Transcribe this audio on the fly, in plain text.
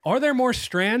Are there more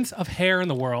strands of hair in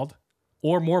the world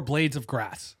or more blades of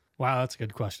grass? Wow, that's a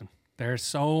good question. There's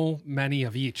so many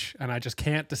of each, and I just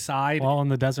can't decide. Well, in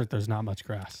the desert, there's not much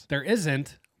grass. There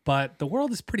isn't, but the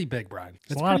world is pretty big, Brian.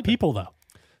 It's a lot of people, though.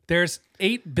 There's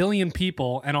 8 billion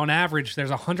people, and on average, there's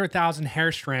 100,000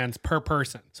 hair strands per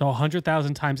person. So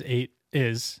 100,000 times 8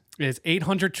 is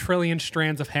 800 trillion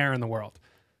strands of hair in the world.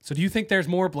 So do you think there's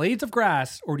more blades of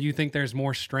grass, or do you think there's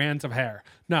more strands of hair?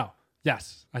 No.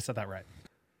 Yes, I said that right.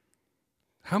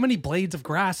 How many blades of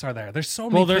grass are there? There's so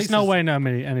many. Well, there's places. no way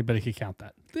anybody could count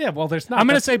that. Yeah, well, there's not. I'm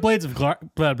going to say blades of blah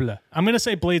blah. I'm going to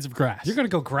say blades of grass. You're going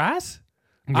to go grass?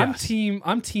 Yes.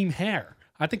 I'm team hair.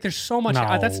 I think there's so much.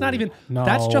 No, that's not even.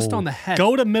 That's just on the head.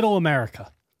 Go to Middle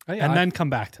America Yeah, then come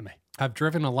back to me. I've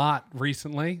driven a lot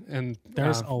recently, and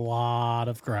There's a lot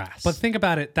of grass. But think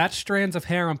about it. That's strands of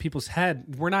hair on people's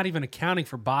head. We're not even accounting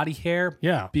for body hair,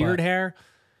 beard hair.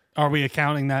 Are we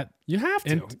accounting that? You have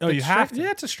to. You have to?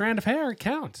 Yeah, it's a strand of hair. It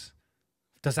counts.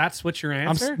 Does that switch your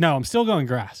answer? I'm still going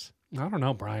grass. I don't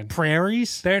know, Brian.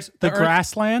 Prairies? There's the Earth,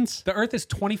 grasslands? The Earth is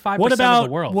 25% of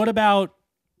the world. What about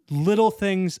little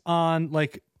things on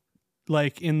like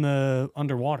in the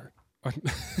underwater?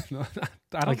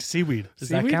 Like seaweed. Does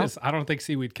that count? I don't think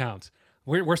seaweed counts.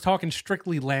 We're talking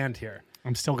strictly land here.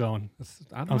 I'm still going.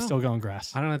 I'm still going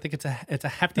grass. I don't know. I think it's a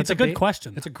hefty. That's a good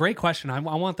question. It's a great question. I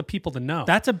want the people to know.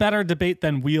 That's a better debate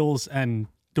than wheels and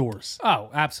doors.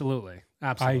 Oh, absolutely.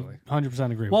 Absolutely. I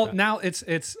 100% agree well, with that. now it's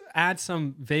add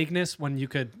some vagueness when you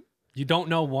don't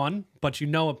know one, but you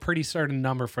know a pretty certain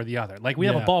number for the other. Like we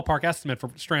have a ballpark estimate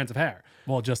for strands of hair.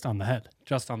 Well, just on the head.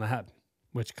 Just on the head.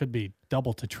 Which could be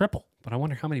double to triple. But I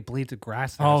wonder how many blades of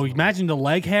grass there Oh, is. imagine the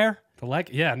leg hair. The leg?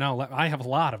 Yeah, no, I have a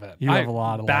lot of it. You have a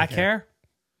lot of back leg hair. hair.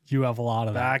 You have a lot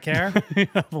of Back that. hair. You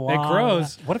have a lot It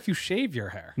grows. of that. What if you shave your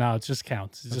hair? No, it just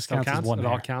counts. It just counts as one It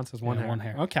hair. all counts as one hair. One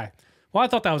hair. Okay. Well, I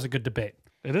thought that was a good debate.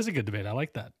 It is a good debate. I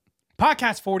like that.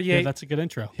 Podcast 48. Yeah, that's a good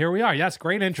intro. Here we are. Yes,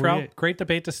 great intro. 48. Great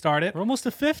debate to start it. We're almost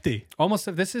to 50.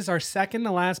 This is our second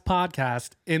to last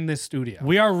podcast in this studio.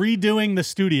 We are redoing the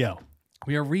studio.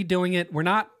 We are redoing it. We're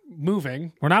not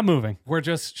moving. We're not moving. We're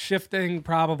just shifting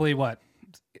probably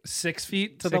 6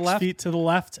 feet to the 6 left? feet to the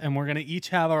left, and we're going to each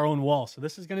have our own wall. So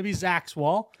this is going to be Zach's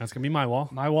wall. That's going to be my wall.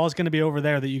 My wall is going to be over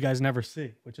there that you guys never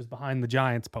see, which is behind the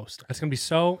Giants poster. It's going to be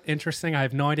so interesting. I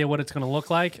have no idea what it's going to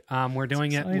look like. We're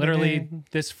doing it literally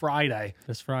this Friday.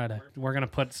 This Friday. We're going to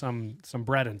put some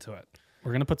bread into it.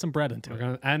 We're going to put some bread into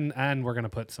it. And we're going to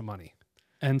put some money.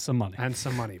 And some money. And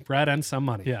some money. Bread and some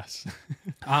money. Yes.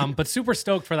 But super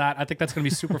stoked for that. I think that's going to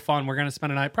be super fun. We're going to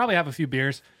spend a night, probably have a few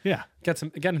beers. Yeah. Get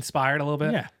inspired a little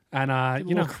bit. Yeah.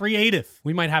 And, creative.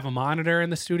 We might have a monitor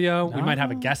in the studio. We might have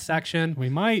a guest section. We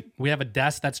might. We have a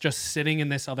desk that's just sitting in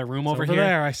this other room over over here.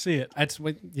 there. I see it. It's,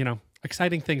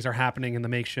 exciting things are happening in the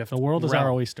makeshift. The world is realm.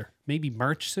 our oyster. Maybe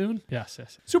merch soon. Yes.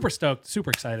 Super stoked. Super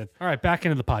excited. All right, back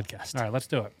into the podcast. All right, let's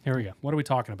do it. Here we go. What are we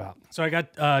talking about? So I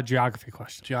got geography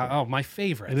questions. My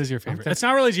favorite. It is your favorite. It's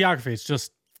not really geography. It's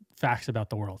just facts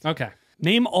about the world. Okay.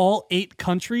 Name all 8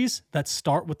 countries that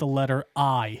start with the letter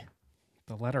I.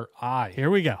 The letter I.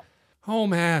 Here we go. Oh,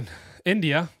 man.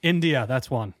 India. That's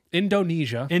one.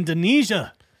 Indonesia.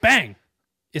 Indonesia. Bang.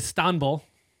 Istanbul.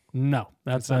 No,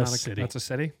 that's a city. That's a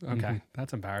city? Okay.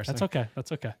 That's embarrassing. That's okay.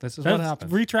 That's okay. This is what happens.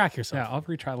 Retrack yourself. Yeah, I'll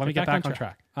retry. Let me get back on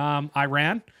track.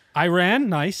 Iran. Iran,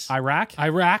 nice.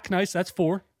 Iraq. Nice. That's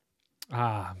 4.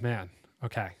 Ah, man.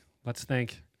 Okay. Let's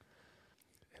think.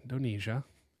 Indonesia.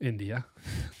 India.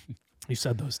 You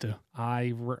said those 2.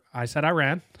 I said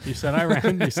Iran. You said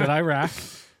Iran. You said Iraq.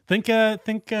 Think Europe.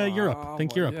 Think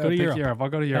Europe. Yeah, go to Europe. I'll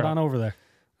go to Europe. Head on over there.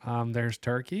 There's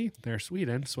Turkey. There's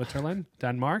Sweden, Switzerland,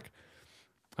 Denmark.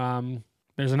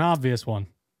 There's an obvious one.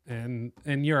 And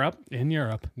in Europe. In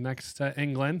Europe. Next to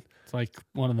England. It's like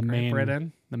one of the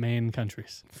main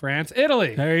countries. France,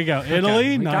 Italy. There you go.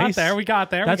 Italy, okay, nice. We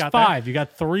got there. That's 5. You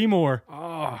got 3 more.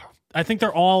 Oh. I think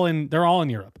they're all in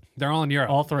Europe. They're all in Europe.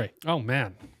 All 3. Oh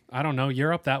man. I don't know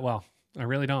Europe that well. I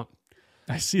really don't.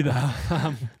 I see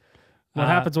that. What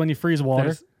happens when you freeze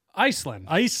water? Iceland.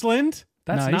 Iceland?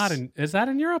 That's nice. not in. Is that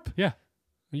in Europe? Yeah.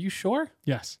 Are you sure?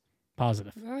 Yes.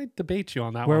 Positive. I debate you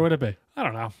on that one. Where would it be? I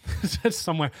don't know. It's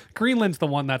somewhere. Greenland's the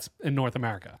one that's in North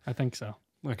America. I think so.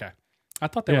 Okay. I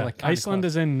thought they were like Iceland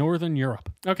is in Northern Europe.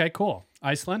 Okay, cool.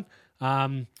 Iceland.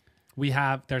 There's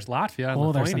Latvia and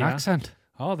Lithuania. There's an accent.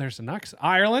 Oh, there's an accent.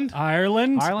 Ireland's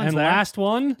and there. Last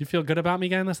one. You feel good about me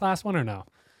getting this last one or no?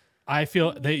 I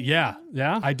feel Yeah?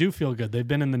 I do feel good. They've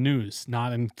been in the news,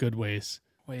 not in good ways.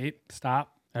 Wait,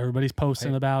 stop. Everybody's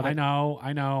posting about it.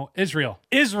 I know. Israel.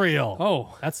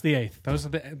 Oh, that's the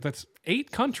 8th. That's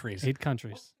 8 countries. 8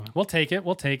 countries. We'll take it.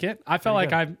 I felt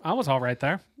like I was all right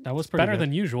there. That was pretty better good.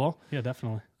 than usual. Yeah,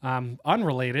 definitely.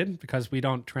 Unrelated, because we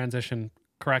don't transition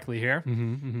correctly here.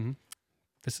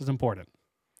 This is important.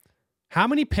 How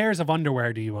many pairs of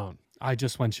underwear do you own? I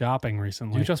just went shopping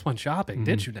recently. You just went shopping,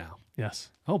 did you now? Yes.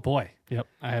 Oh, boy. Yep.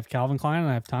 I have Calvin Klein and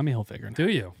I have Tommy Hilfiger now. Do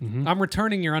you? I'm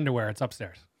returning your underwear. It's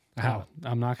upstairs. I have it.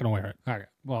 I'm not going to wear it. Okay.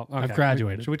 Well, okay. I've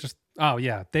graduated. Should we just... Oh,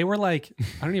 yeah. They were like...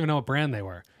 I don't even know what brand they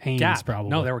were. Hanes, Gap. probably.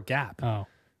 No, they were Gap. Oh.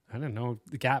 I didn't know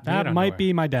the Gap made That underwear. might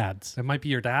be my dad's. It might be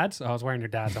your dad's? Oh, I was wearing your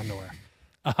dad's underwear.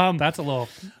 That's a little...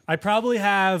 I probably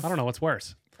have... I don't know what's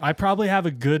worse. I probably have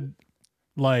a good,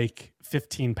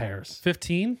 15 pairs.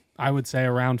 15? I would say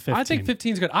around 15. I think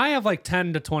 15 is good. I have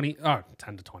 10 to 20. Oh,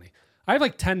 10 to 20. I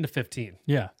have 10 to 15.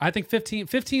 Yeah. I think 15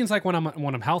 is when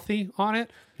I'm healthy on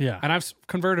it. Yeah. And I've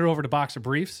converted over to boxer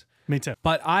briefs. Me too.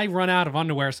 But I run out of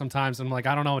underwear sometimes and I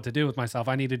don't know what to do with myself.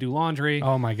 I need to do laundry.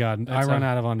 Oh my God. I run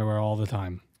out of underwear all the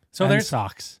time. So and there's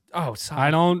socks. Oh, socks.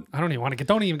 I don't even want to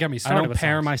don't even get me started. I don't with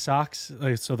pair socks. my socks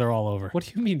so they're all over. What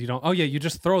do you mean you don't? Oh yeah, you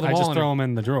just throw them I all just throw them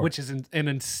in the drawer. which is an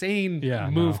insane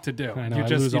move to do. I know. You I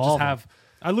just lose all have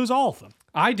I lose all of them.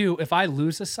 I do. If I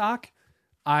lose a sock,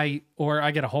 or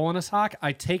I get a hole in a sock,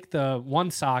 I take the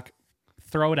one sock,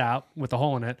 throw it out with a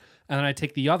hole in it, and then I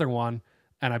take the other one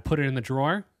and I put it in the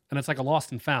drawer, and it's like a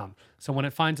lost and found. So when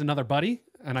it finds another buddy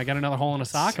and I get another hole in a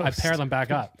sock, I pair them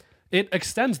back up. It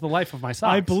extends the life of my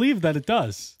socks. I believe that it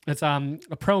does. It's a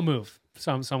pro move.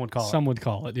 Some would call it. Some would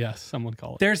call it. Yes, some would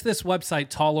call it. There's this website,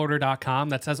 tallorder.com,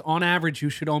 that says on average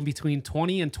you should own between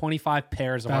 20 and 25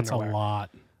 pairs of underwear. That's a lot.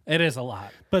 It is a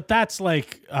lot. But that's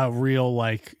like a real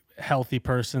healthy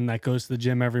person that goes to the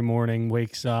gym every morning,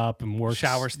 wakes up and works.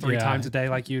 Showers 3 times a day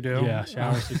like you do. Yeah,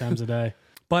 showers 3 times a day.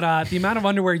 But the amount of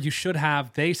underwear you should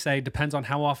have, they say, depends on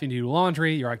how often you do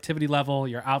laundry, your activity level,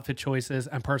 your outfit choices,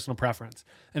 and personal preference.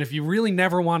 And if you really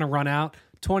never want to run out,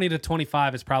 20 to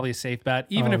 25 is probably a safe bet,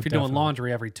 even if you're doing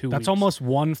laundry every 2 weeks. That's almost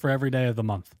one for every day of the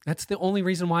month. That's the only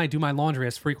reason why I do my laundry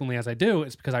as frequently as I do,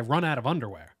 is because I run out of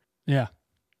underwear. Yeah.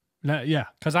 Yeah.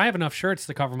 Because I have enough shirts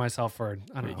to cover myself for,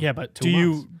 I don't know. Yeah, but 2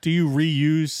 months. do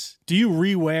you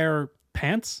rewear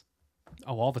pants?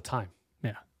 Oh, all the time.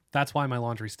 Yeah. That's why my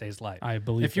laundry stays light. I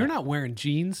believe if you're not wearing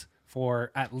jeans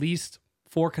for at least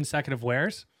 4 consecutive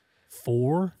wears.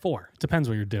 4? 4. Depends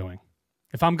what you're doing.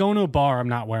 If I'm going to a bar, I'm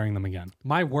not wearing them again.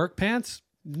 My work pants,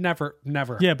 never.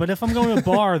 Yeah, but if I'm going to a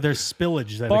bar, there's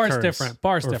spillage that Bar's occurs. different.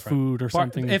 Bar's or different. Food or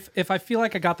something. If I feel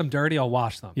like I got them dirty, I'll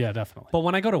wash them. Yeah, definitely. But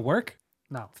when I go to work,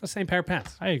 no, it's the same pair of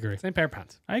pants. I agree. Same pair of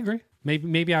pants. I agree.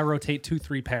 Maybe I rotate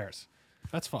 2-3 pairs.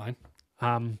 That's fine.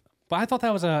 But I thought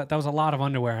that was a lot of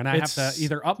underwear, and I have to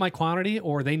either up my quantity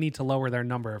or they need to lower their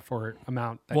number for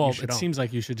amount that you should own. It seems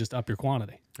like you should just up your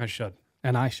quantity. I should.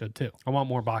 And I should too. I want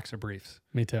more boxer briefs.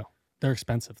 Me too. They're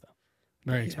expensive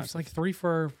though. Very expensive. It's like 3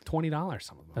 for $20,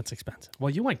 some of them. That's expensive.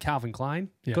 Well, you went Calvin Klein.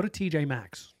 Yeah. Go to TJ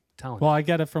Maxx. Well, I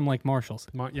get it from Marshalls.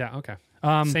 Yeah, okay.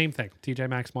 Same thing. TJ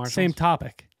Maxx, Marshalls. Same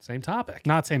topic. Same topic.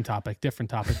 Not same topic. Different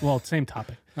topic. Well, same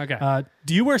topic. Okay.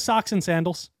 Do you wear socks and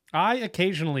sandals? I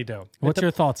occasionally do. What's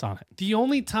your thoughts on it? The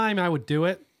only time I would do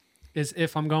it is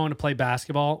if I'm going to play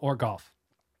basketball or golf.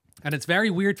 And it's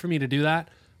very weird for me to do that,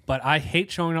 but I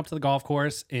hate showing up to the golf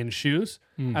course in shoes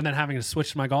and then having to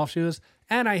switch to my golf shoes.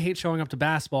 And I hate showing up to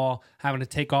basketball, having to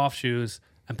take off shoes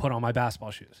and put on my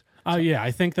basketball shoes. Yeah, I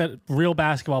think that real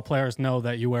basketball players know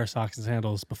that you wear socks and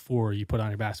sandals before you put on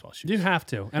your basketball shoes. You have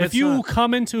to. And if you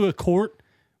come into a court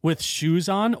with shoes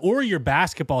on or your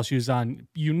basketball shoes on,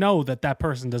 you know that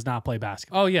person does not play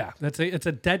basketball. Oh, yeah. It's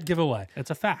a dead giveaway. It's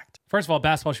a fact. First of all,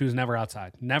 basketball shoes never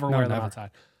outside. Never wear them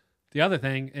outside. The other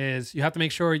thing is you have to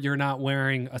make sure you're not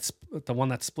wearing the one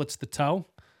that splits the toe.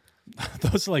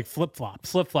 Those are like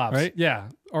flip-flops. Flip-flops, right? Yeah.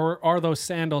 Or are those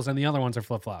sandals and the other ones are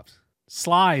flip-flops?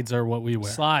 Slides are what we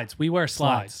wear. Slides. We wear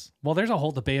slides. Well, there's a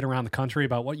whole debate around the country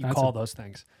about what you call those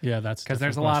things. Yeah, that's because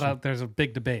there's a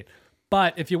big debate.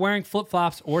 But if you're wearing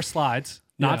flip-flops or slides,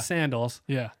 not sandals,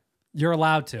 you're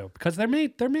allowed to because they're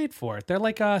made for it. They're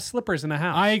like slippers in a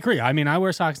house. I agree. I mean, I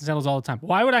wear socks and sandals all the time.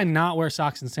 Why would I not wear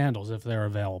socks and sandals if they're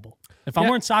available? If I'm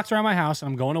wearing socks around my house and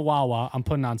I'm going to Wawa, I'm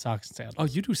putting on socks and sandals. Oh,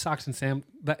 you do socks and sandals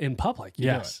in public?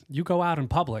 Yes. You go out in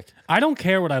public. I don't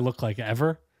care what I look like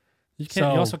ever. You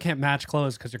also can't match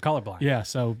clothes because you're colorblind. Yeah,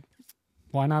 so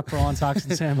why not throw on socks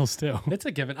and sandals too? It's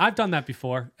a given. I've done that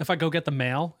before. If I go get the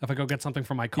mail, if I go get something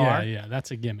from my car. Yeah, that's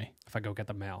a gimme. If I go get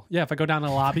the mail. Yeah, if I go down to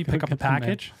the lobby, pick up a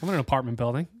package. I'm in an apartment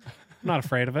building. I'm not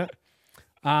afraid of it.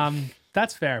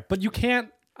 That's fair. But you can't,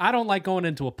 I don't like going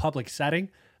into a public setting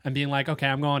and being like, okay,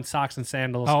 I'm going socks and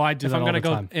sandals. Oh, I do that all the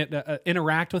time. If I'm going to go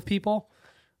interact with people,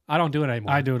 I don't do it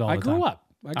anymore. I do it all the time. I grew up.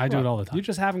 I do it all the time. You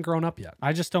just haven't grown up yet.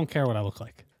 I just don't care what I look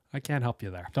like. I can't help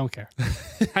you there. Don't care.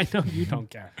 I know you don't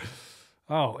care.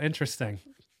 Oh, interesting.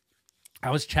 I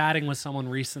was chatting with someone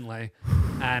recently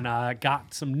and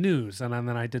got some news. And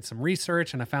then I did some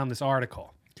research and I found this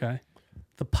article. Okay.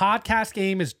 The podcast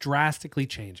game is drastically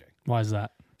changing. Why is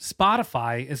that?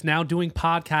 Spotify is now doing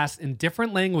podcasts in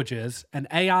different languages, and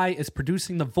AI is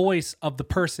producing the voice of the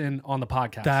person on the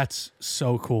podcast. That's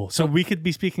so cool. So we could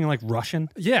be speaking like Russian?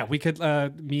 Yeah, we could.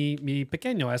 Mi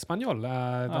pequeño español.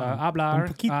 Hablar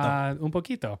un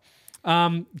poquito.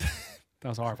 That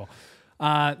was horrible.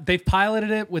 They've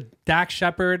piloted it with Dax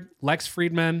Shepard, Lex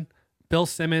Friedman, Bill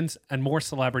Simmons, and more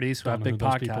celebrities who have big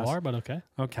podcasts. People are, but okay.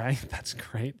 Okay, that's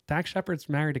great. Dax Shepard's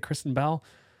married to Kristen Bell.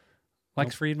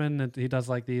 Lex Friedman, he does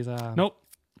like these. Nope.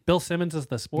 Bill Simmons is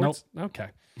the sports. Nope. Okay,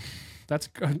 that's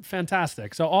good.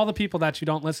 Fantastic. So all the people that you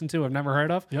don't listen to have never heard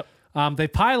of. Yep. They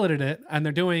piloted it and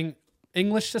they're doing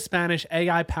English to Spanish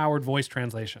AI powered voice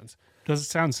translations. Does it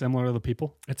sound similar to the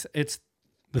people? It's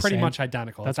pretty much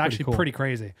identical. That's actually pretty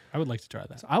crazy. I would like to try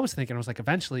that. So I was thinking,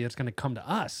 eventually it's going to come to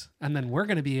us, and then we're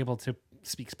going to be able to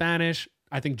speak Spanish.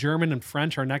 I think German and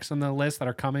French are next on the list that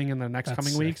are coming in the next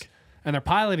coming weeks. And they're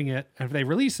piloting it, and if they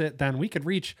release it, then we could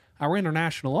reach our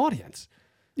international audience.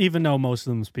 Even though most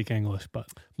of them speak English, but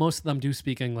most of them do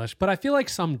speak English, but I feel like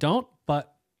some don't,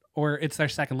 or it's their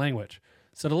second language.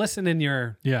 So to listen in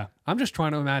I'm just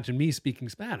trying to imagine me speaking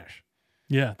Spanish.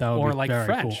 Yeah, that would be like very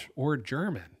French cool. or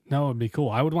German. No, it would be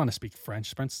cool. I would want to speak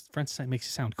French. French makes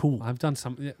you sound cool. I've done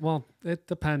some. Well, it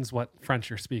depends what French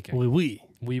you're speaking. Oui.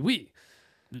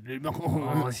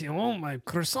 My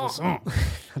croissant.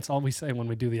 That's all we say when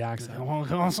we do the accent.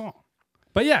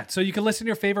 But yeah, so you can listen to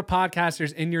your favorite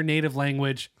podcasters in your native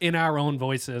language in our own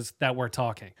voices that we're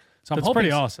talking. So that's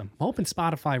pretty awesome. I'm hoping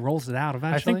Spotify rolls it out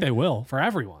eventually. I think they will for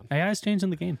everyone. AI is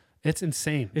changing the game. It's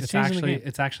insane. It's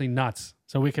actually nuts.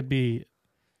 So we could be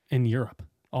in Europe.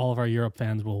 All of our Europe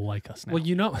fans will like us now.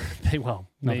 Well, they will.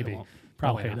 No, maybe. They won't.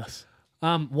 Probably hate not. us.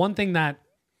 One thing that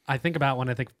I think about when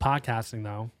I think of podcasting,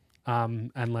 though,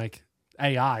 and like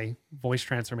AI voice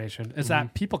transformation, is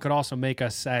that people could also make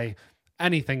us say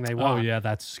anything they want. Oh yeah,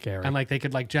 that's scary. And like they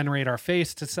could like generate our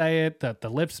face to say it, the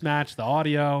lips match, the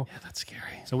audio. Yeah, that's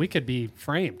scary. So we could be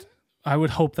framed. I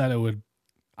would hope that it would.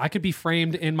 I could be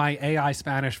framed in my AI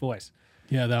Spanish voice.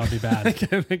 Yeah, that would be bad.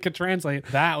 It could translate.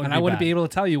 That would and be I wouldn't bad. be able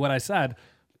to tell you what I said,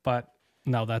 but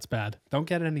no, that's bad. Don't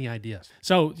get any ideas.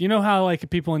 So you know how like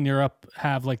people in Europe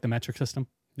have like the metric system?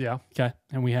 Yeah. Okay.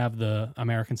 And we have the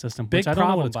American system, Big which I don't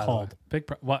know what it's called.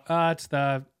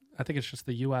 I think it's just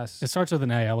the U.S. It starts with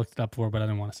an A. I looked it up before, but I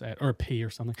didn't want to say it. Or a P or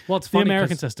something. Well, it's the funny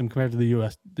American system compared to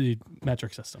the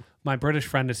metric system. My British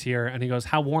friend is here, and he goes,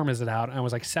 "How warm is it out?" And I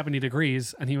was like, 70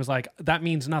 degrees. And he was like, that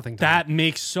means nothing to That me.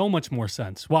 makes so much more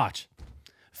sense. Watch.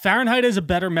 Fahrenheit is a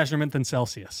better measurement than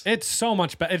Celsius. It's so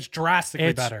much better. It's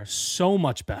drastically better. So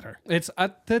much better. It's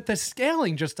the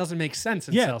scaling just doesn't make sense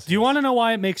in Celsius. Do you want to know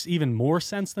why it makes even more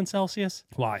sense than Celsius?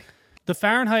 Why? The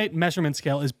Fahrenheit measurement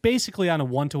scale is basically on a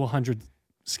 1 to 100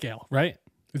 scale, right?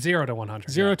 0 to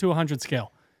 100. 0 to 100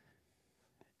 scale.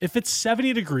 If it's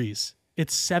 70 degrees,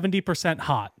 it's 70%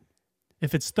 hot.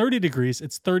 If it's 30 degrees,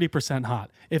 it's 30%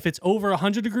 hot. If it's over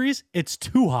 100 degrees, it's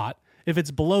too hot. If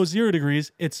it's below 0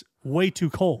 degrees, it's way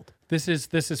too cold. This is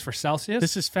for Celsius?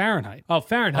 This is Fahrenheit. Oh,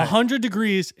 Fahrenheit. 100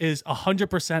 degrees is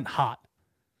 100% hot.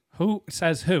 Who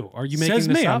says who? Are you making Says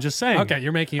this me. up? I'm just saying. Okay,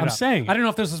 you're making it I'm up. saying. I don't know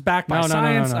if this was backed by No.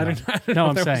 science. I don't know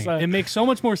I'm if there saying. was It makes so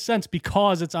much more sense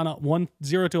because it's on a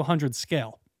 0 to 100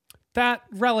 scale. that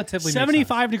relatively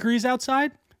 75 degrees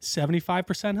outside,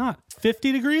 75% hot.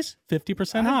 50 degrees,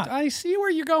 50% hot. I see where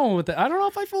you're going with it. I don't know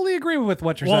if I fully agree with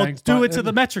what you're saying. Well, do but it to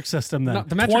the metric system then. No,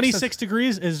 the metric 26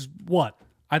 degrees is what?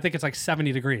 I think it's like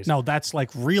 70 degrees. No, that's like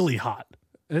really hot.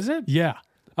 Is it? Yeah.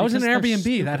 I was in an Because they're Airbnb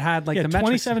stupid. that had like yeah, the metric.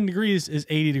 27 degrees is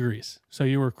 80 degrees. So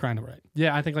you were kind of right.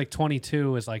 Yeah, I think like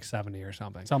 22 is like 70 or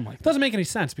something. Something like It doesn't make any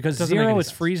sense because Doesn't make 0 any is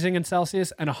sense. freezing in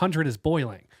Celsius and 100 is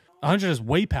boiling. 100 is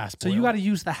way past So you got to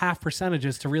use the half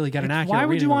percentages to really get an accurate Why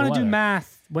would reading you of the want to do weather.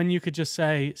 math when you could just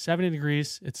say 70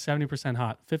 degrees, it's 70%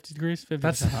 hot. 50 degrees,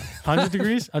 50% hot. 100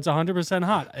 degrees, it's 100%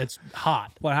 hot. It's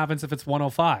hot. What happens if it's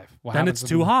 105? What Then happens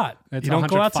it's if too hot. It's You don't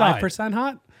go outside. 105%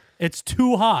 hot? It's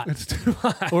too hot. It's too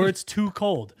hot. Or it's too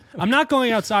cold. I'm not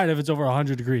going outside if it's over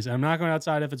 100 degrees. I'm not going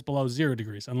outside if it's below 0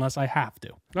 degrees unless I have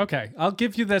to. Okay, I'll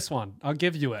give you this one. I'll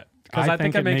give you it because I I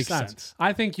think think it it makes makes sense. sense.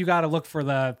 I think you got to look for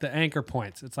the anchor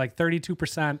points. It's like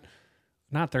 32%,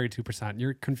 not 32%.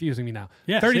 You're confusing me now.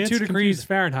 Yeah, see, 32 it's degrees confusing.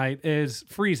 Fahrenheit is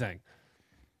freezing.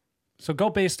 So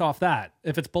go based off that.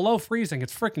 If it's below freezing,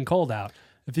 it's freaking cold out.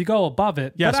 If you go above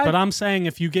it, Yes, but I'm saying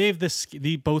if you gave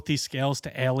both these scales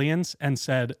to aliens and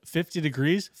said 50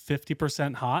 degrees,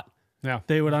 50% hot, Yeah.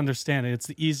 they would understand it. It's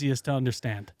the easiest to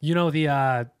understand. You know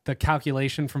the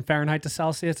calculation from Fahrenheit to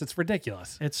Celsius? It's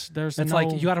ridiculous. It's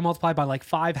Like you got to multiply by like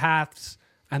 5/2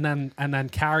 and then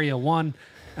carry a 1.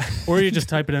 or you just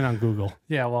type it in on Google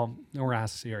Yeah, well, or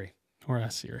ask Siri. or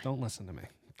ask Siri. Don't listen to me.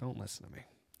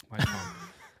 My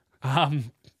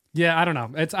phone. Yeah, I don't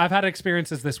know. I've had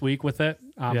experiences this week with it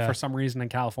for some reason in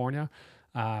California.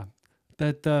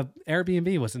 The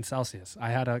Airbnb was in Celsius. I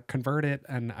had to convert it,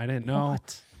 and I didn't know.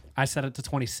 What? I set it to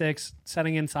 26.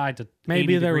 Setting inside to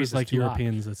Maybe 80 there degrees was like is too hot.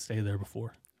 Europeans that stayed there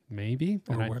before. Maybe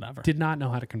Or and I whatever. did not know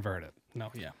how to convert it. No,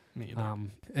 yeah, me either.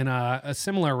 In a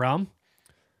similar realm,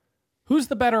 who's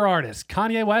the better artist,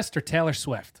 Kanye West or Taylor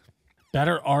Swift?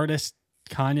 Better artist,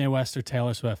 Kanye West or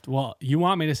Taylor Swift? Well, you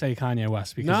want me to say Kanye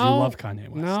West because you love Kanye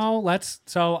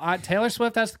West. No, Taylor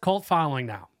Swift has the cult following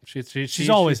now. She's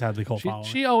always had the cult following.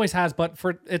 She always has, but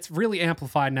it's really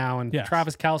amplified now. And Yes.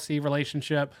 Travis Kelce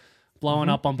relationship blowing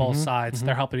up on both sides.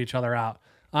 They're helping each other out.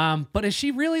 But is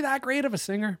she really that great of a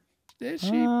singer? Is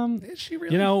she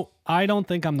really? You know, I don't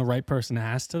think I'm the right person to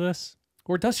ask to this.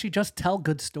 Or does she just tell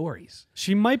good stories?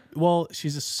 She might. Well,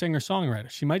 she's a singer-songwriter.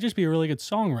 She might just be a really good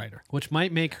songwriter. Which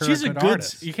might make her She's a good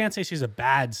artist. You can't say she's a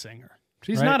bad singer.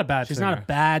 She's right? not a bad She's singer. not a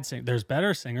bad singer. There's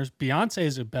better singers. Beyonce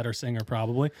is a better singer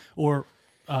probably. Or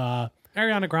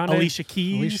Ariana Grande. Alicia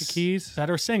Keys.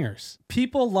 Better singers.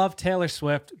 People love Taylor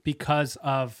Swift because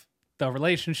of the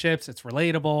relationships. It's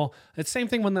relatable. It's the same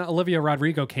thing when the Olivia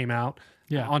Rodrigo came out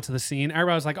onto the scene.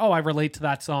 Everybody was like, oh, I relate to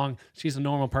that song. She's a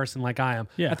normal person like I am.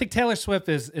 Yeah. I think Taylor Swift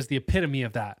is the epitome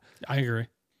of that. I agree.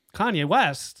 Kanye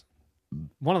West,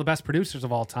 one of the best producers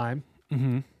of all time,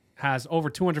 has over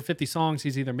 250 songs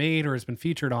he's either made or has been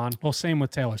featured on. Well, same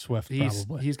with Taylor Swift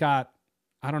probably. He's got,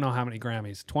 I don't know how many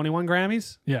Grammys. 21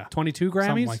 Grammys? Yeah. 22 Grammys?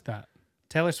 Something like that.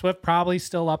 Taylor Swift probably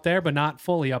still up there, but not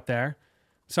fully up there.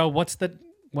 So what's the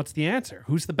answer?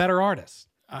 Who's the better artist?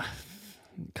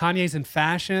 Kanye's in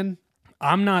fashion.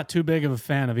 I'm not too big of a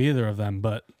fan of either of them,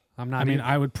 but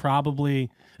I would probably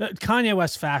Kanye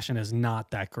West fashion is not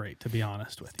that great, to be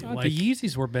honest with you. The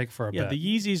Yeezys were big for a bit. The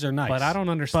Yeezys are nice, but I don't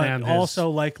understand. But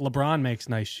also, like LeBron makes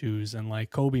nice shoes, and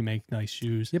like Kobe makes nice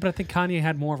shoes. Yeah, but I think Kanye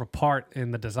had more of a part in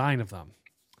the design of them.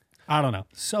 I don't know.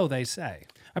 So they say.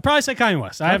 I'd probably say Kanye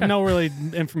West. I have no really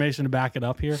information to back it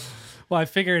up here. Well, I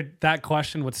figured that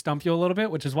question would stump you a little bit,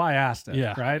 which is why I asked it.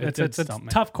 Yeah, right. It's a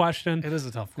tough question. It is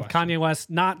a tough question. Kanye West,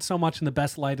 not so much in the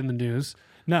best light in the news.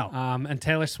 No. And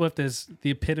Taylor Swift is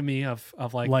the epitome of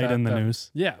like light in the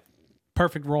news. Yeah.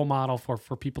 Perfect role model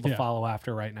for people to follow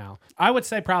after right now. I would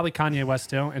say probably Kanye West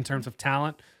too, in terms of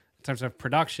talent, in terms of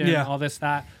production, all this,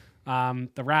 that,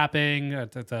 the rapping,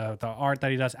 the art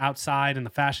that he does outside in the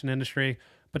fashion industry.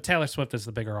 But Taylor Swift is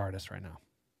the bigger artist right now,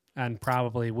 and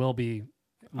probably will be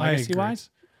legacy wise.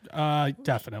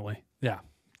 Definitely. Yeah.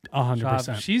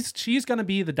 100%. She's going to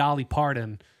be the Dolly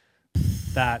Parton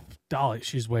that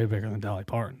she's way bigger than Dolly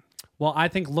Parton. Well, I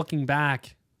think looking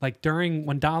back, like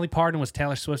when Dolly Parton was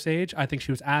Taylor Swift's age, I think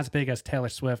she was as big as Taylor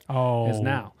Swift is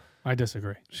now. I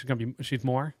disagree. She's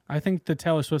more. I think the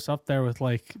Taylor Swift's up there with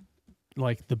like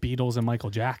the Beatles and Michael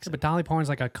Jackson. Yeah, but Dolly Parton's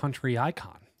like a country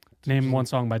icon. Name one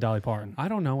song by Dolly Parton. I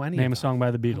don't know any. Name a song by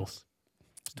the Beatles.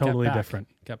 It's totally different.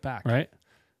 Get Back. Right?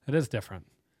 It is different.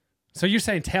 So you're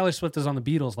saying Taylor Swift is on the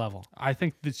Beatles level? I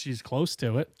think that she's close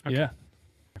to it. Okay. Yeah.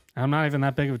 I'm not even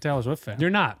that big of a Taylor Swift fan.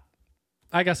 You're not.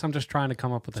 I guess I'm just trying to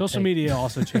come up with social media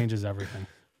also changes everything.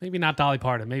 Maybe not Dolly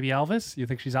Parton. Maybe Elvis. You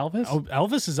think she's Elvis? Oh,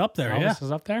 Elvis is up there. Elvis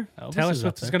is up there. Elvis Taylor is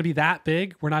Swift up there. is going to be that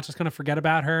big. We're not just going to forget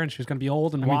about her, and she's going to be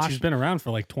old and washed. She's been around for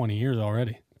like 20 years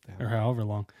already, or however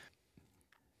long.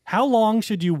 How long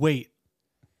should you wait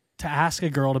to ask a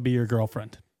girl to be your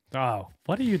girlfriend? Oh,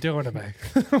 what are you doing to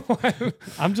me?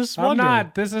 I'm just wondering. I'm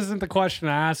not. This isn't the question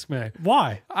to ask me.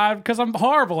 Why? Because I'm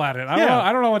horrible at it.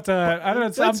 I don't know what to. I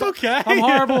don't. That's okay. I'm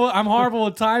horrible. I'm horrible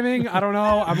with timing. I don't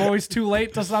know. I'm always too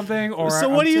late to something. Or so,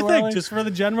 what do you think? Early. Just for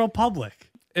the general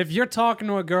public, if you're talking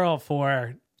to a girl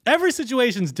for every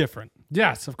situation's different.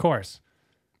 Yes, of course.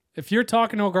 If you're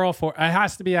talking to a girl for, it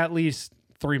has to be at least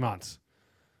 3 months.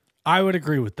 I would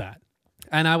agree with that.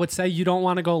 And I would say you don't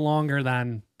want to go longer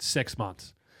than 6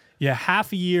 months. Yeah,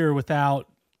 half a year without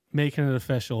making it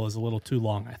official is a little too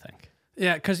long, I think.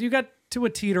 Yeah, because you get to a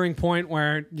teetering point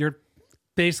where you're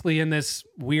basically in this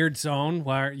weird zone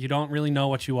where you don't really know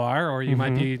what you are, or you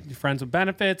might be friends with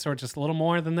benefits, or just a little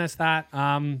more than this, that.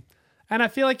 And I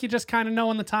feel like you just kind of know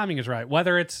when the timing is right,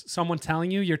 whether it's someone telling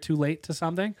you you're too late to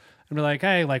something and be like,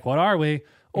 hey, like, what are we?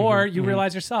 Or you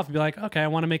realize yourself and be like, okay, I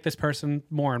want to make this person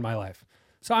more in my life.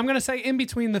 So I'm gonna say in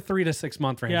between the 3 to 6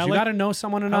 month range. Yeah, You got to know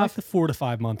someone I like enough the 4 to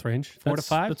 5 month range. 4 to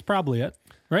 5? That's probably it,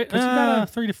 right? 'Cause you gotta-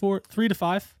 3 to 4, 3 to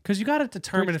 5. because you got to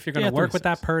determine if you're gonna yeah, work 3 to with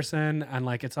that 6. person, and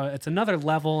like it's another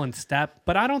level and step.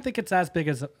 But I don't think it's as big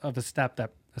of a step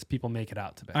as people make it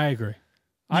out to be. I agree.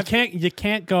 You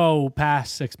can't go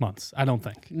past 6 months. I don't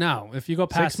think No, if you go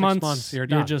past 6 months, 6 months, you're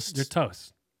you're done. just- you're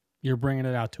toast. you're bringing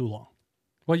it out too long.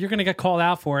 Well, you're gonna get called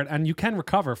out for it, and you can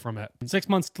recover from it. 6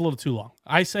 months is a little too long.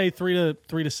 I say 3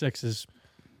 to 6 is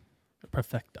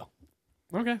perfecto.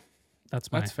 Okay,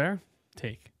 That's my that's fair.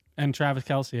 take. And Travis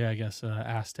Kelce, I guess,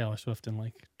 asked Taylor Swift in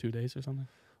like 2 days or something.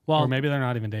 Well, Or maybe they're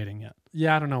not even dating yet.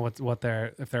 yeah, I don't know if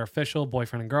they're official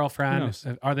boyfriend and girlfriend. Who knows?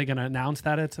 Are they gonna announce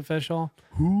that it's official?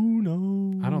 Who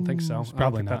knows? I don't think so. I don't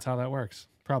Probably think not. That's how that works.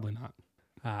 Probably not.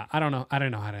 I don't know. I don't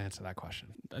know how to answer that question.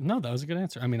 No, that was a good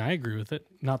answer. I mean, I agree with it.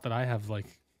 Not that I have like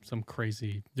some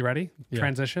crazy You ready? Yeah.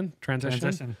 Transition.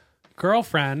 transition.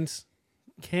 Girlfriends,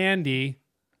 candy,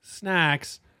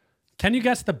 snacks. Can you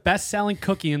guess the best-selling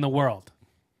cookie in the world?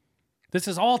 This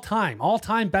is all-time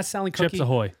best-selling cookie. Chips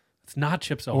Ahoy. It's not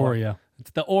Chips Ahoy. Oreo.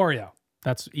 It's the Oreo.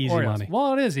 That's easy Oreos. money.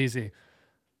 Well, it is easy.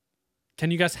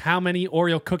 Can you guess how many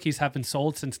Oreo cookies have been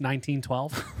sold since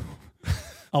 1912?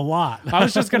 A lot. I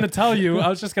was just going to tell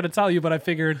you, but I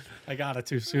figured, I got it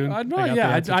too soon. I'd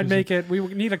I'd make it. We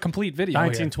would need a complete video. here.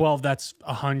 1912, that's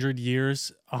 100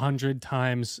 years, 100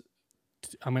 times.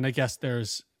 I'm going to guess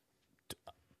there's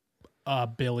a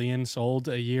billion sold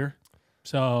a year.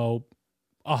 So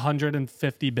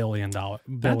 $150 billion. you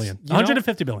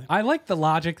 150 billion. I like the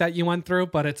logic that you went through,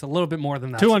 but it's a little bit more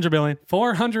than that. 200 billion.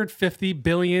 450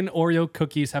 billion Oreo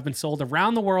cookies have been sold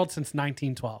around the world since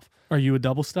 1912. Are you a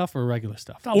double stuff or a regular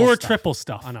stuff? Double or a stuff. triple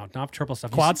stuff? Oh, no, not triple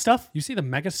stuff. Quad stuff? You see the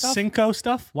mega stuff? Cinco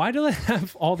stuff? Why do they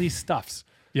have all these stuffs?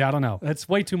 Yeah, I don't know. That's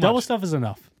way too much. Double stuff is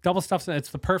enough. Double stuff, it's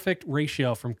the perfect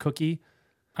ratio from cookie.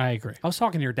 I agree. I was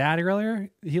talking to your dad earlier.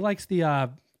 He likes the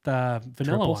vanilla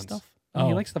Triple ones. stuff? He Oh,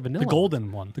 likes the vanilla The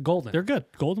golden one. The golden. They're good.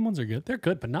 Golden ones are good. They're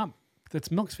good, but not. It's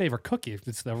Milk's favorite cookie.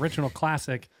 It's the original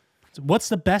classic. What's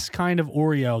the best kind of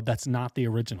Oreo that's not the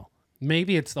original?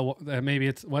 Maybe it's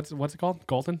what's it called?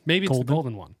 Golden. Maybe it's the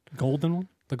golden one. Golden one?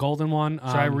 The golden one. Should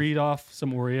I read off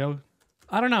some Oreo?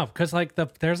 I don't know, because like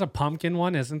there's a pumpkin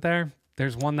one, isn't there?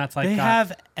 There's one that's like They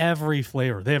have every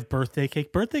flavor. They have birthday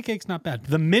cake. Birthday cake's not bad.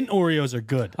 The mint Oreos are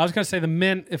good. I was gonna say the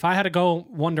mint. If I had to go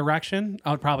one direction,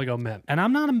 I would probably go mint. And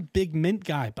I'm not a big mint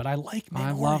guy, but I like mint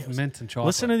I Oreos. love mint and chocolate.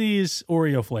 Listen to these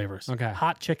Oreo flavors. Okay.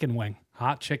 Hot chicken wing.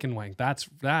 Hot chicken wing. That's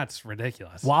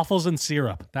ridiculous. Waffles and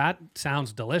syrup. That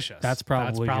sounds delicious. That's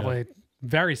probably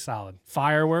very solid.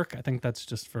 Firework. I think that's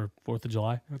just for 4th of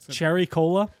July. Cherry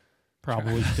cola.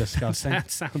 Probably disgusting. That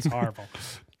sounds horrible.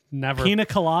 Never. Pina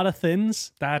colada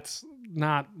thins. That's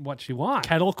not what you want.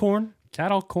 Kettle corn.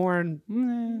 Kettle corn.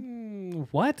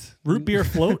 What? Root beer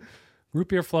float. Root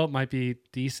beer float might be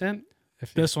decent.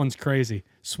 This one's crazy.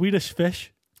 Swedish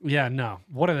fish. Yeah, no.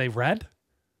 What are they, red?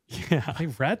 Yeah. They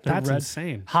red? They're That's red.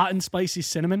 insane. Hot and spicy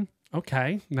cinnamon.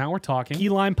 Okay, now we're talking. Key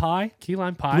lime pie. Key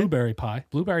lime pie. Blueberry pie.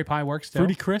 Blueberry pie works too.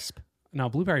 Fruity crisp. No,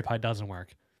 blueberry pie doesn't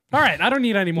work. All right, I don't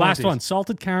need any more. Last of these. one.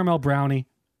 Salted caramel brownie.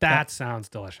 That sounds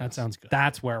delicious. That sounds good.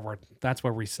 That's where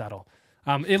we settle.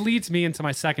 It leads me into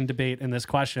my second debate in this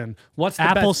question. What's the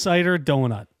Apple best? cider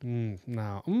donut.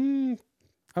 No.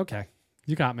 Okay,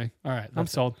 you got me. All right. I'm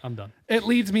sold. I'm done. It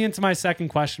leads me into my second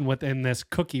question within this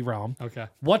cookie realm. Okay.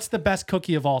 What's the best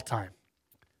cookie of all time?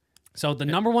 So the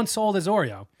number one sold is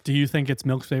Oreo. Do you think it's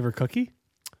Milk's favorite cookie?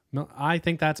 I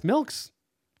think that's Milk's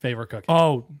favorite cookie.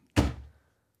 Oh,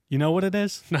 you know what it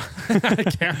is? No,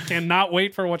 I cannot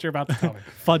wait for what you're about to tell me.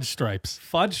 Fudge stripes.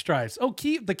 Fudge stripes. Oh,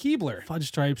 the Keebler. Fudge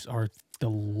stripes are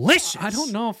delicious. I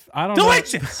don't know.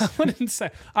 Delicious. I wouldn't say.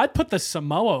 I'd put the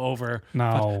Samoa over.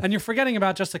 No. And you're forgetting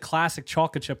about just a classic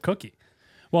chocolate chip cookie.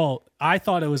 Well, I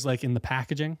thought it was like in the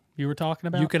packaging you were talking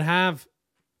about. You could have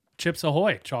Chips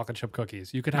Ahoy chocolate chip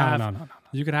cookies. You could have. No.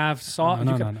 You could have salt.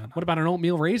 No. What about an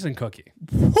oatmeal raisin cookie?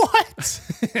 What?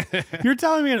 You're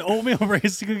telling me an oatmeal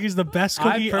raisin cookie is the best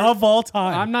cookie of all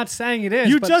time? I'm not saying it is.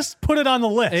 You but just put it on the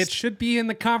list. it should be in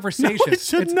the conversation. No, it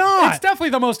should not. It's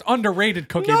definitely the most underrated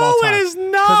cookie of No, all time. it is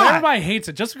Because not. everybody hates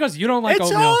it just because you don't like It's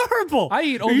oatmeal. horrible. I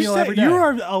eat Are you oatmeal saying- every day. You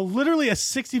are literally a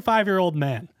 65-year-old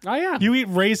man. I am. You eat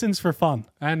raisins for fun.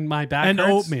 And my back And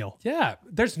hurts. oatmeal. Yeah,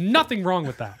 there's nothing wrong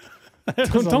with that.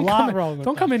 There's a lot wrong with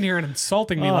don't that. come in here and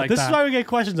insulting me like this that. is why we get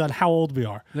questions on how old we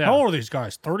are. Yeah. How old are these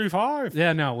guys? 35?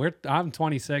 Yeah, no, I'm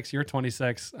 26. You're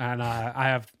 26, and I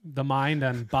have the mind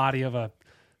and body of a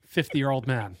 50-year-old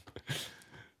man.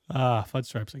 Fudge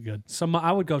stripes are good.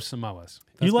 I would go Samoas.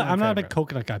 That's my I'm not a big favorite.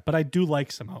 coconut guy, but I do like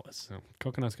Samoas. No,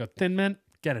 coconuts go Thin Mint.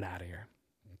 Get it out of here.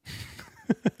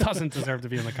 Doesn't deserve to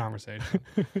be in the conversation.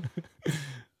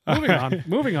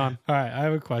 Moving on. All right, I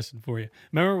have a question for you.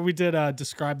 Remember we did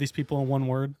describe these people in one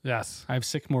word? Yes. I have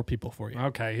 6 more people for you.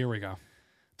 Okay, here we go.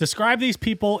 Describe these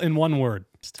people in one word.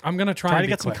 I'm going to try to and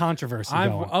get be some quick. controversy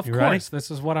going. Of You course. ready?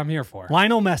 This is what I'm here for.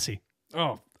 Lionel Messi.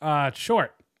 Oh,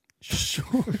 short.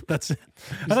 Sure. That's it.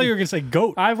 I thought you were going to say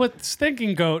GOAT. I was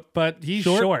thinking goat, but he's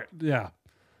short. Yeah.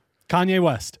 Kanye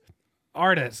West.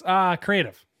 Artist.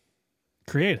 Creative.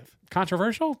 Creative.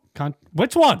 Controversial?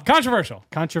 Which one? Controversial.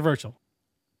 Controversial.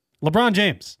 LeBron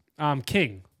James.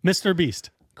 King. Mr. Beast.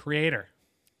 Creator.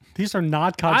 These are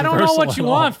not I controversial. don't know what you at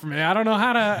all. want from me. I don't know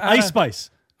how to. Ice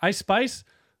Spice. Ice Spice.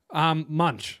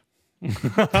 Munch.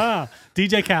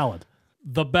 DJ Khaled.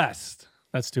 The best.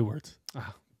 That's 2 words.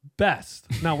 Best.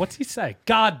 No, what's he say?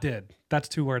 God did. That's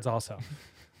 2 words also.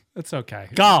 It's okay.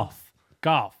 Golf.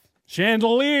 Golf.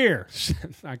 Chandelier.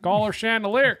 I call her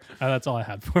chandelier. That's all I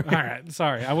had for you. All right.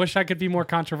 Sorry. I wish I could be more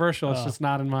controversial. It's just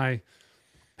not in my.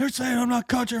 They're saying I'm not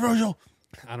controversial.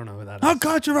 I don't know who that is. I'm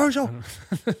controversial.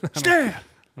 Stan. I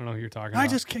don't know who you're talking I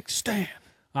about. just kicked Stan.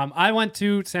 I went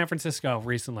to San Francisco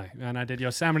recently, and I did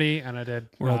Yosemite, and I did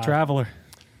World Traveler.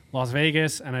 Las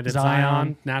Vegas, and I did Zion.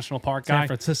 Zion National Park. San Guy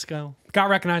Francisco. got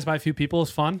recognized by a few people. It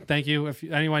was fun. Thank you. If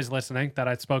anybody's listening that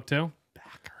I spoke to.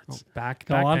 Back hurts. Back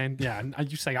on. pain. Yeah,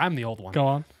 and you say I'm the old one.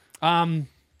 Go on.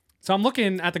 So I'm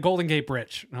looking at the Golden Gate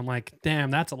Bridge, and I'm like, damn,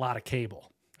 that's a lot of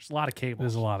cable. There's a lot of cables.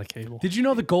 There's a lot of cable. Did you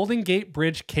know the Golden Gate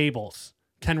Bridge cables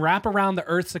can wrap around the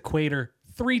Earth's equator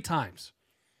 3 times?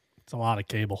 It's a lot of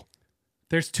cable.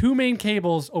 There's 2 main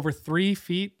cables over 3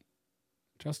 feet.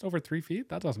 Just over 3 feet?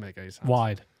 That doesn't make any sense.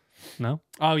 Wide. No?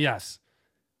 Oh, yes.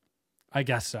 I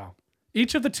guess so.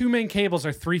 Each of the 2 main cables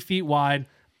are 3 feet wide,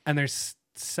 and there's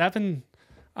 7.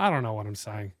 I don't know what I'm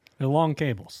saying. They're long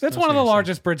cables. It's one of the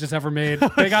largest bridges ever made.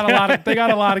 They got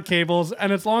a lot of cables,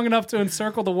 and it's long enough to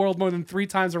encircle the world more than 3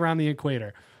 times around the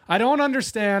equator. I don't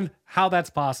understand how that's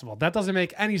possible. That doesn't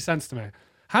make any sense to me.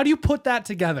 How do you put that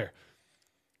together?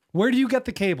 Where do you get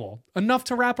the cable? Enough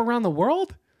to wrap around the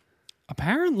world?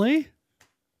 Apparently.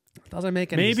 Doesn't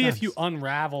make any sense. Maybe if you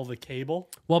unravel the cable.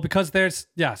 Well, because there's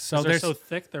They're there's so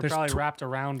thick, they're there's probably wrapped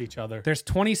around each other. there's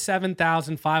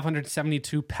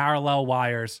 27,572 parallel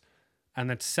wires, and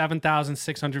that's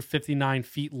 7,659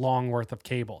 feet long worth of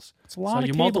cables. It's a lot so of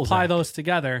you cables, multiply Zach. those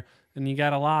together, and you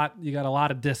got a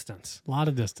lot of distance. A lot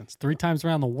of distance. 3 times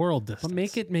around the world distance. But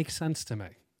make it make sense to me.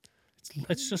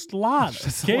 It's just a lot of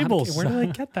It's a lot of cables. where do they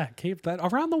get that cable? That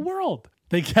around the world?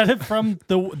 They get it from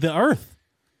the Earth.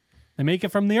 They make it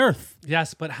from the Earth.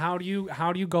 Yes, but how do you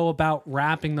go about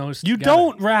wrapping those? You together?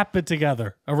 don't wrap it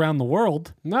together around the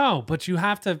world. No, but you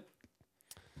have to.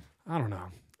 I don't know.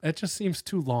 It just seems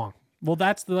too long. Well,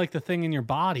 that's the thing in your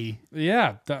body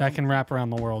Yeah, that can wrap around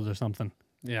the world or something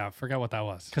yeah. I forget what that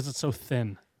was. because it's so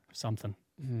thin or something.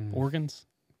 Organs,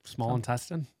 Small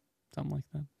intestine. something like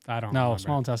that. I don't. No, remember.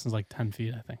 small intestine's like 10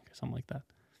 feet, I think, or something like that.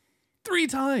 3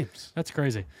 times. That's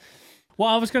crazy. Well,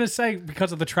 I was going to say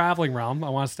because of the traveling realm, I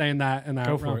want to stay in that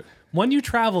Go for realm. it. When you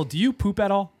travel, do you poop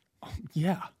at all?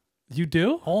 Yeah, You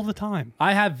do? all the time.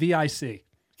 I have VIC.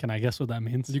 Can I guess what that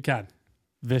means? You can.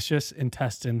 Vicious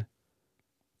Intestine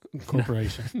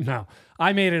Corporation. No,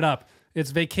 I made it up. It's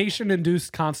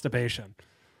vacation-induced constipation.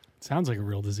 Sounds like a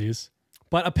real disease.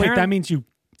 But Wait, apparently, that means you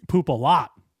poop a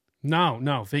lot.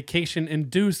 no,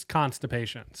 vacation-induced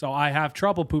constipation. So I have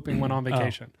trouble pooping when on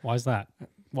vacation. Oh, why is that?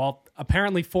 Well,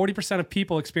 apparently 40% of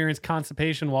people experience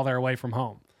constipation while they're away from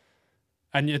home.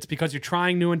 And it's because you're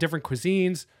trying new and different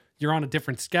cuisines, you're on a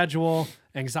different schedule,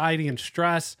 anxiety and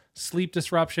stress, sleep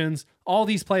disruptions, all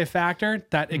these play a factor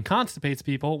that it constipates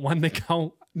people when they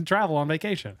go and travel on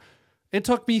vacation. It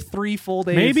took me 3 full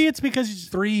days. Maybe it's because you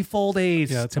 3 full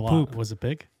days that's to a lot. poop. Was it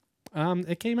big?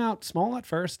 It came out small at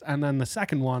first, and then the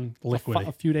second one, Liquidy.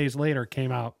 a few days later,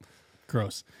 came out.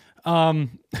 Gross.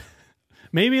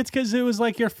 Maybe it's because it was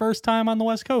like your first time on the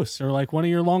West Coast or like one of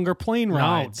your longer plane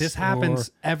rides. No, this happens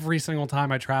every single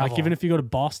time I travel. Like even if you go to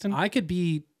Boston? I could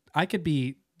be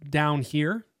down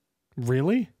here.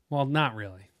 Really? Well, not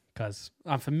really, because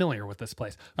I'm familiar with this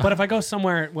place. But if I go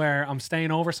somewhere where I'm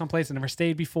staying over someplace I never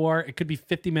stayed before, it could be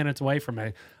 50 minutes away from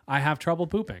me. I have trouble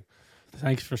pooping.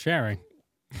 Thanks for sharing.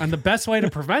 And the best way to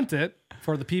prevent it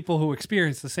for the people who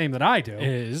experience the same that I do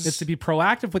is to be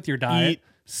proactive with your diet, Eat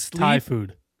sleep, Thai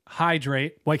food.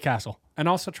 hydrate, White Castle. and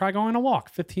also try going on a walk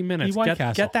 15 minutes. Eat White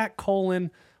Castle. Get that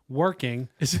colon working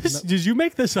Is this? Did you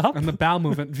make this up? and the bowel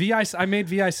movement. VIC, I made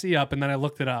VIC up and then I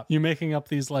looked it up. You're making up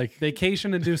these like.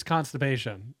 Vacation-induced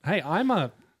constipation. Hey, I'm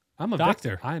a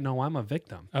Doctor. victim. I know I'm a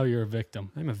victim. Oh, you're a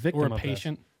victim. I'm a victim Or a of this.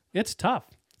 patient. It's tough.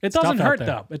 It tough doesn't out hurt there.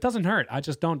 though. It doesn't hurt. I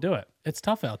just don't do it. It's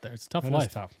tough out there. It's a tough It is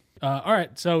life. tough. All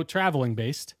right, so traveling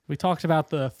based. We talked about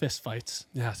the fist fights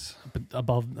Yes.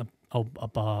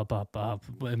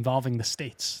 involving the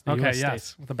states. The Okay, US yes.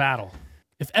 states. The battle.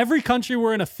 If every country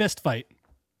were in a fist fight,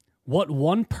 what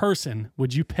one person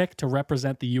would you pick to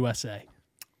represent the USA?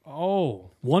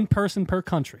 Oh. One person per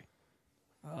country.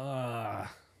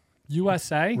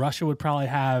 USA? Russia would probably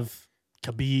have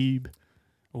Khabib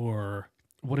or...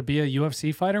 Would it be a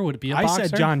UFC fighter? Would it be a I boxer?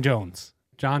 said John Jones.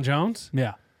 John Jones?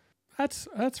 Yeah. That's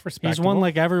respectable. He's won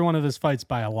like every one of his fights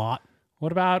by a lot.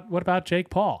 What about Jake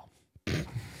Paul?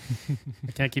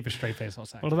 I can't keep a straight face all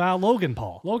second. What about Logan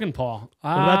Paul? Logan Paul.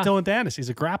 What about Dylan Dennis? He's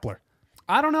a grappler.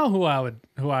 I don't know who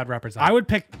I'd represent. I would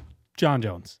pick John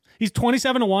Jones. He's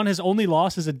 27-1. His only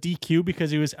loss is a DQ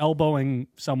because he was elbowing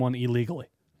someone illegally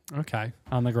Okay.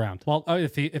 on the ground. Well,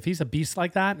 if he's a beast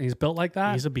like that and he's built like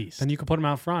that, He's a beast. then you could put him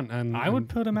out front. And I would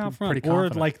put him out front. Pretty Or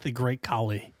confident. like the great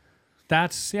Kali.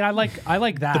 I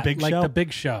like that. The Big like Show? the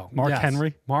Big Show. Mark Yes.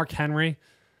 Henry. Mark Henry.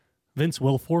 Vince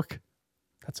Wilfork.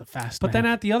 That's a fast But man.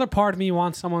 then at the other part of me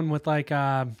wants someone with like Rey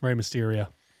Mysterio.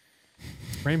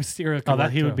 Rey Mysterio. Oh,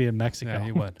 that he would be in Mexico. Yeah,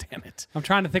 he would. Damn it. I'm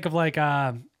trying to think of like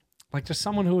just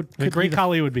someone who would The could great be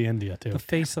Kali would be India too. the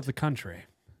face of the country.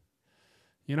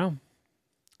 You know?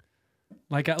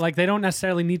 Like they don't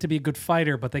necessarily need to be a good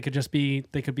fighter, but they could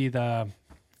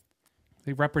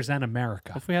represent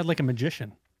America. If we had like a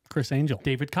magician, Chris Angel.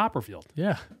 David Copperfield.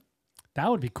 Yeah. That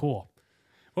would be cool.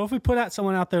 What if we put out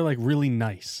someone out there like really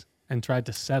nice and tried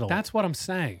to settle? That's what I'm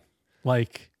saying.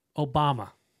 Like Obama.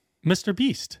 Mr.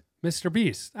 Beast. Mr.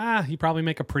 Beast. He'd probably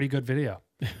make a pretty good video.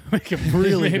 Make a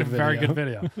really He made good a very video. good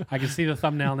video. I can see the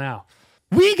thumbnail now.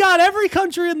 We got every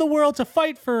country in the world to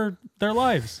fight for their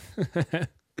lives.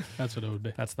 That's what it would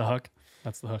be. That's the hook.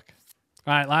 That's the hook.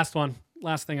 All right, last one.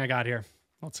 Last thing I got here.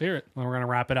 Let's hear it. And we're going to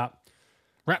wrap it up.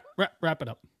 Wrap it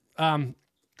up.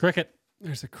 Cricket.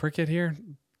 There's a cricket here.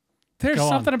 There's Go on.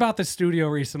 something about the studio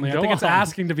recently. I Go think it's on.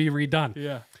 asking to be redone.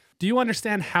 Yeah. Do you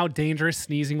understand how dangerous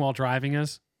sneezing while driving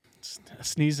is?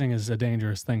 Sneezing is a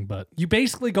dangerous thing, but You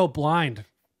basically go blind.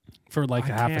 for like I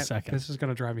a half a can't- second. This is going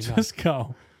to drive me nuts. Just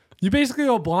go. You basically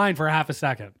go blind for half a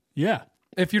second. Yeah.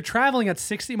 If you're traveling at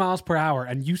 60 miles per hour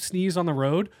and you sneeze on the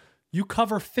road, you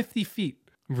cover 50 feet.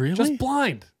 Really? Just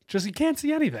blind. Just you can't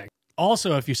see anything.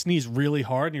 Also, if you sneeze really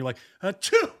hard and you're like,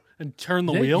 achoo, and turn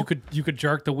the Yeah, wheel. You could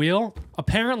jerk the wheel.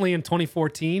 Apparently, in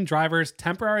 2014, drivers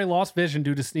temporarily lost vision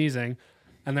due to sneezing,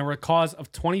 and there were a cause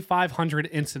of 2,500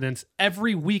 incidents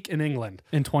every week in England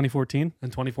In 2014, in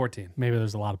 2014. maybe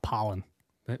there's a lot of pollen.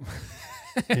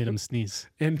 Made him sneeze.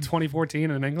 In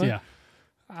 2014 in England? Yeah.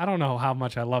 I don't know how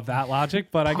much I love that logic,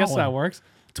 but I guess Pollen. that works.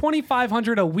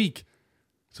 2,500 a week.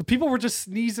 So people were just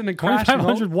sneezing and crashing.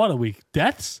 2,500 what a week?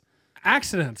 Deaths?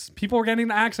 Accidents. People were getting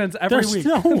into accidents every There's week.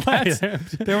 no way.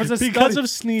 There was a because study. of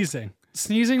sneezing.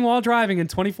 Sneezing while driving in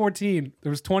 2014. There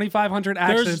was 2,500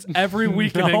 accidents every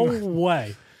week in no England.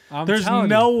 way. I'm There's telling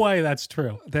no way that's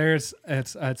true. It's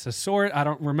a source. I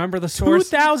don't remember the source.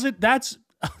 2,000. That's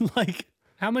like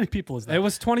how many people is that? It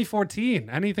was 2014.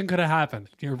 Anything could have happened.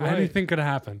 You're right. Anything could have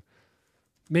happened.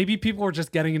 Maybe people were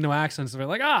just getting into accidents. They're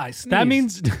like, I sneezed. That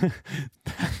means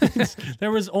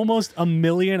there was almost 1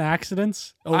 million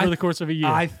accidents over the course of a year.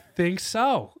 I think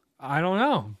so. I don't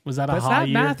know. Was that a Is high that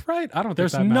year? math right? I don't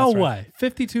There's think that no math's right. way.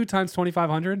 52 times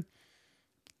 2,500.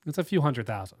 It's a few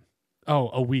 100,000. Oh,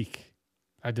 a week.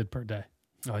 I did per day.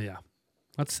 Oh yeah.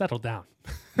 Let's settle down.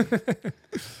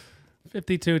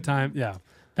 52 times. Yeah.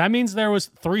 That means there was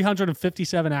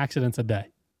 357 accidents a day.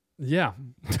 Yeah.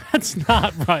 That's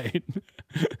not right.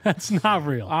 That's not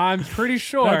real. I'm pretty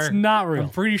sure. That's not real. I'm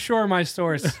pretty sure my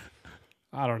source.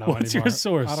 I don't know What's anymore. your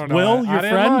source? I don't know. Will, I your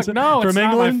didn't friend look. No, from it's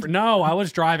not my England? no, I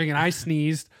was driving and I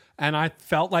sneezed and I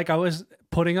felt like I was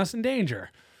putting us in danger.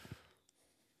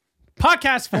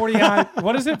 Podcast 49.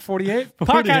 What is it? 48?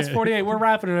 Podcast 48. We're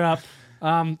wrapping it up.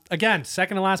 Again,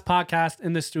 second to last podcast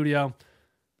in this studio.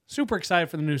 Super excited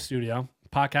for the new studio.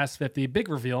 Podcast 50. Big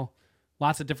reveal.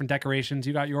 Lots of different decorations.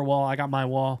 You got your wall. I got my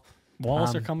wall.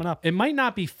 Walls are coming up. It might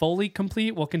not be fully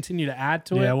complete. We'll continue to add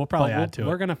to it. Yeah, we'll probably but add to it.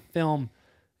 We're going to film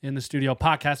in the studio.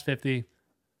 Podcast 50.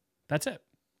 That's it.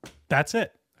 That's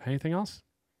it. Anything else?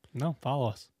 No, follow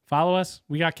us. Follow us.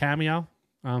 We got Cameo.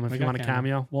 If you got want a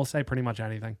cameo, we'll say pretty much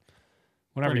anything.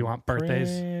 Whatever you want.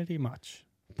 Birthdays, Pretty much.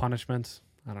 punishments.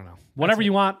 I don't know. Whatever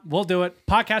you want, we'll do it.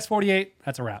 Podcast 48.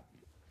 That's a wrap.